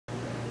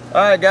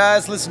Alright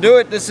guys, let's do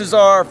it. This is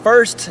our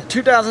first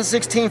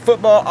 2016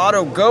 football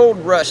auto gold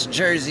rush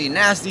jersey.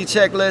 Nasty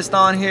checklist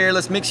on here.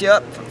 Let's mix you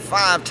up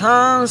 5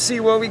 times,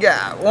 see what we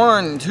got.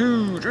 1,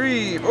 2,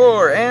 3,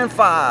 4, and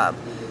 5.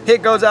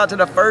 Hit goes out to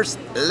the first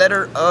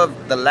letter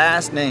of the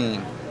last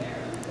name.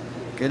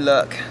 Good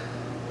luck.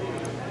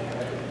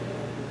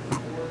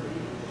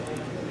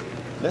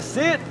 Let's see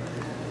it.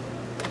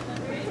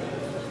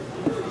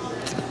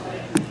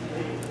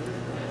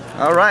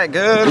 Alright,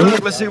 good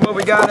look. Let's see what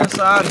we got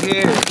inside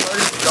here.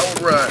 First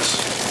gold rush.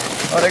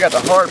 Oh, they got the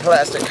hard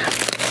plastic.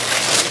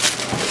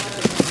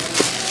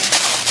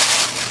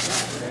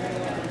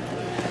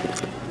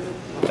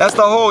 That's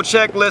the whole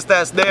checklist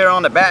that's there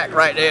on the back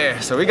right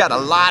there. So we got a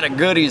lot of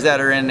goodies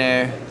that are in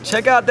there.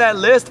 Check out that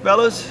list,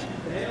 fellas.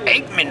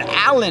 Aikman,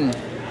 Allen,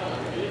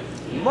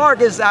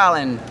 Marcus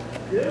Allen,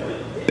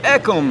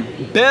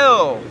 Beckham,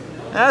 Bell.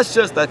 That's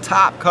just the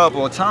top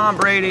couple. Tom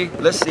Brady.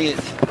 Let's see it.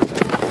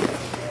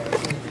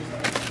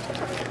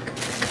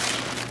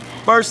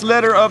 First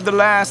letter of the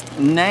last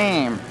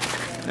name.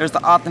 There's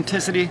the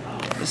authenticity.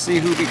 Let's see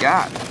who we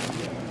got.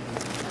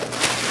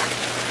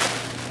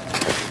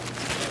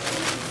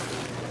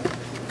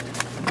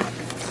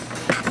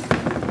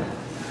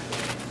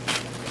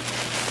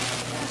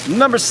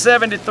 Number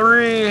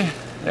 73.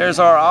 There's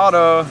our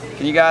auto.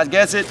 Can you guys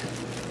guess it?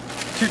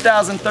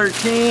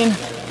 2013.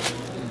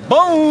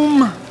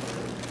 Boom!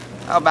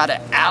 How about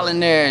it? Allen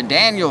there.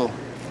 Daniel.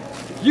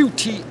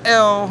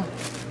 UTL.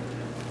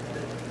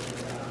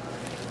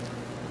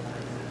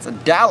 It's a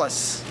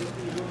Dallas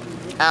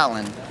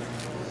Allen.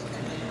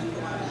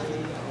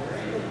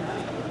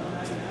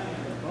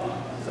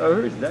 So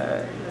who's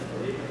that?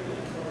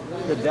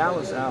 The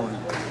Dallas Allen.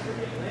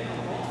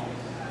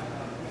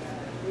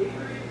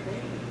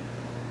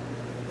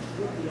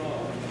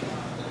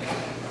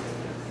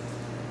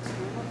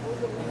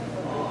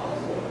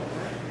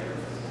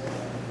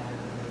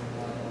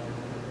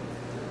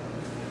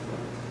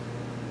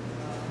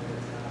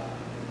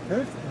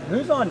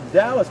 Who's on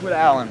Dallas with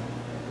Allen?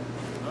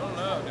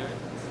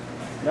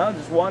 No, I'm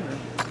just wondering.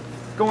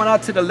 Going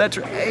out to the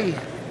letter A.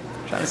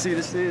 Trying to see who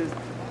this is.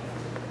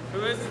 Who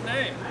is his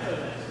name?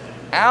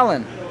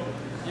 Allen.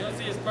 You don't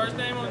see his first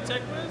name on the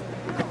checklist?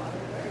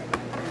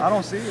 I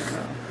don't see it,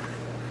 no.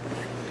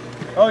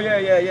 Oh, yeah.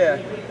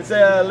 It's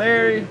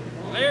Larry.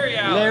 Larry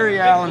Allen. Larry Big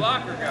Allen.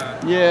 blocker guy.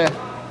 Yeah.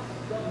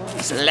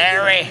 It's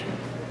Larry.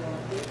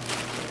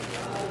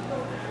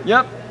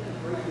 Yep.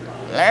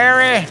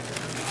 Larry.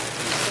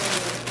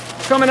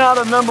 Coming out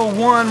of number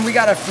 1, we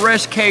got a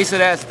fresh case of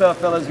that stuff,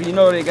 fellas. You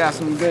know they got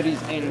some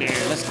goodies in there.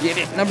 Let's get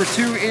it. Number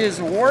 2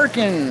 is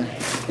working.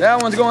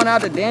 That one's going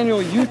out to Daniel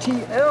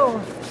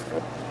UTL.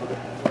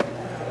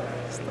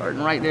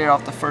 Starting right there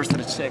off the first of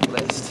the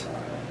checklist.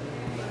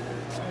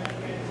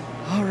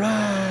 All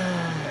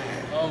right.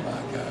 Oh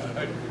my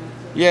God.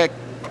 Yeah.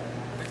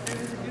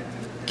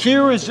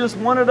 Q is just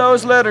one of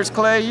those letters,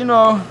 Clay. You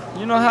know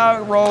how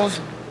it rolls.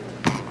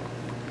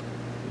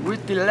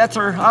 With the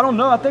letter, I don't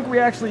know. I think we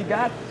actually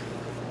got.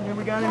 Yeah,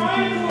 we got any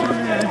Q?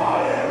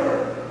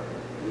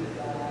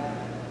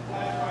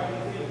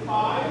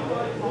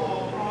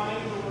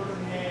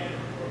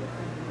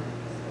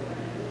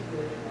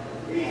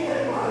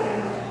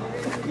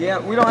 Yeah,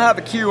 we don't have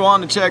a Q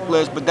on the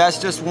checklist, but that's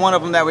just one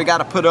of them that we got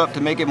to put up to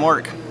make it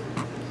work.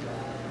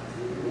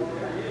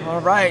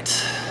 All right.